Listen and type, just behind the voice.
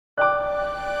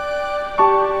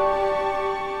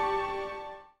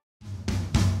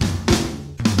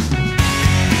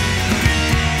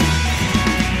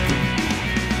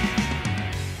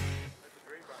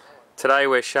Today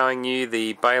we're showing you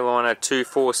the Bayliner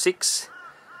 246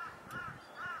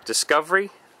 Discovery,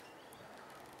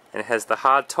 and it has the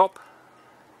hard top,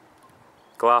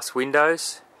 glass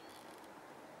windows,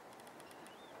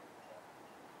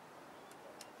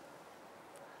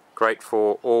 great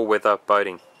for all weather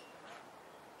boating.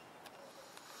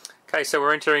 Okay, so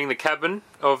we're entering the cabin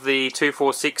of the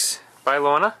 246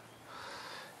 Bayliner,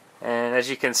 and as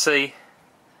you can see,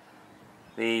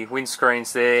 the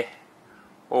windscreens there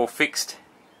all fixed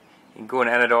in good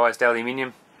anodised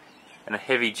aluminium, and a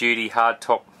heavy duty hard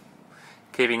top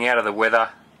keeping out of the weather,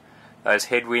 those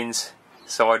headwinds,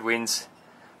 side winds.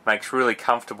 Makes really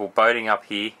comfortable boating up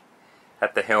here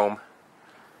at the helm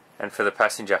and for the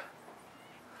passenger.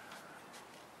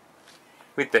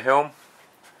 With the helm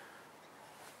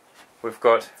we've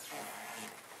got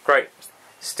great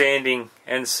standing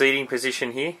and seating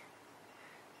position here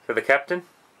for the captain.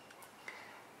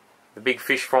 The big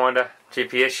fish finder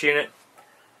GPS unit,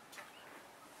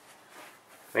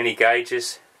 many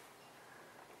gauges,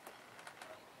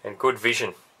 and good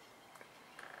vision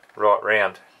right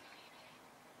round.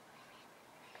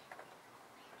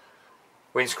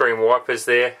 Windscreen wipers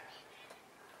there.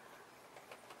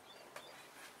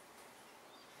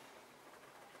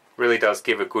 Really does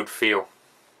give a good feel.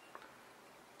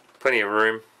 Plenty of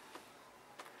room.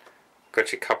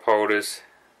 Got your cup holders,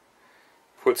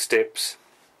 footsteps,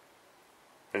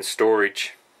 and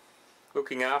storage.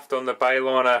 Looking aft on the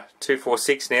Bayliner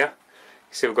 246 now, you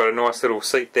see we've got a nice little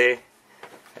seat there,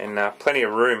 and plenty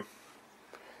of room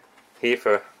here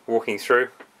for walking through.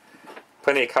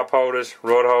 Plenty of cup holders,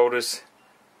 rod holders,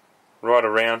 right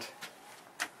around.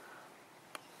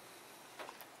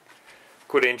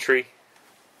 Good entry.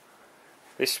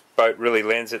 This boat really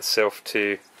lends itself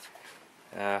to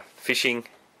fishing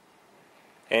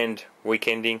and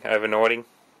weekending, overnighting.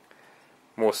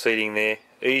 More seating there,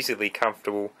 easily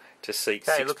comfortable to seat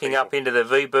six looking people. Up into the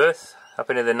V-berth, up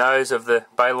into the nose of the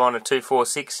Bayliner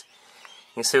 246,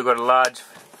 you can see we've got a large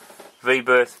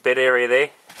V-berth bed area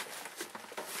there.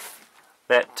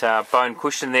 That bone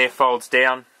cushion there folds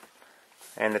down,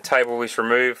 and the table is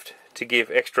removed to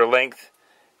give extra length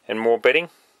and more bedding.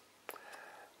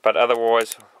 But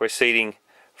otherwise we're seating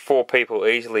 4 people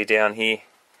easily down here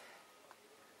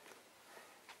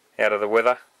out of the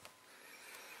weather.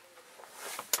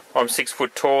 I'm 6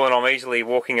 foot tall and I'm easily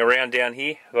walking around down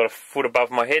here. I've got a foot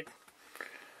above my head.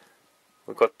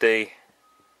 We've got the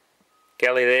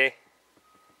galley there,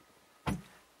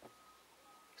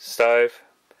 stove,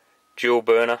 dual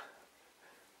burner,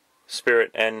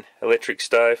 spirit and electric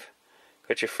stove.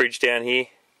 Got your fridge down here,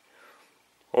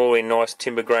 all in nice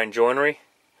timber grain joinery.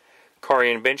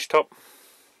 Corian bench top.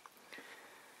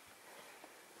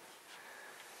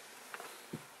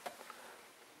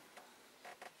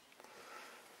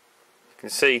 You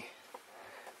can see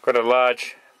got a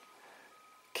large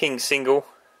king single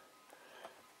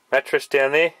mattress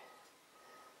down there.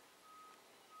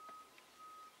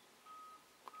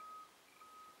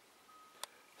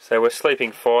 So we're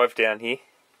sleeping 5 down here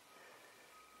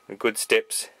with good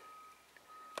steps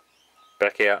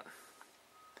back out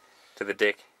to the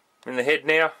deck. In the head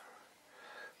now,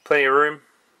 plenty of room,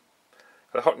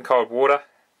 got hot and cold water,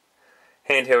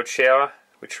 handheld shower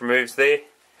which removes there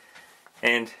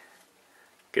and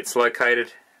gets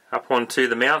located up onto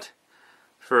the mount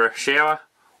for a shower.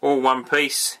 All one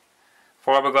piece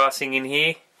fiberglassing in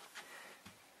here,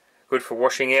 good for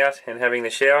washing out and having the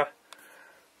shower.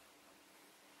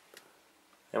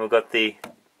 And we've got the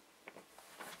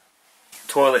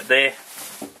toilet there,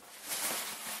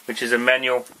 which is a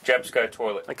manual Jabsco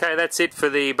toilet. Okay, that's it for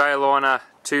the Bayliner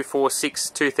 246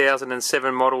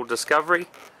 2007 model Discovery.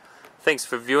 Thanks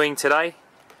for viewing today.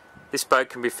 This boat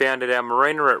can be found at our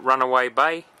marina at Runaway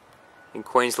Bay in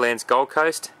Queensland's Gold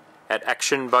Coast at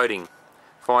Action Boating.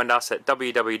 Find us at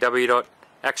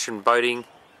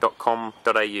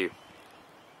www.actionboating.com.au.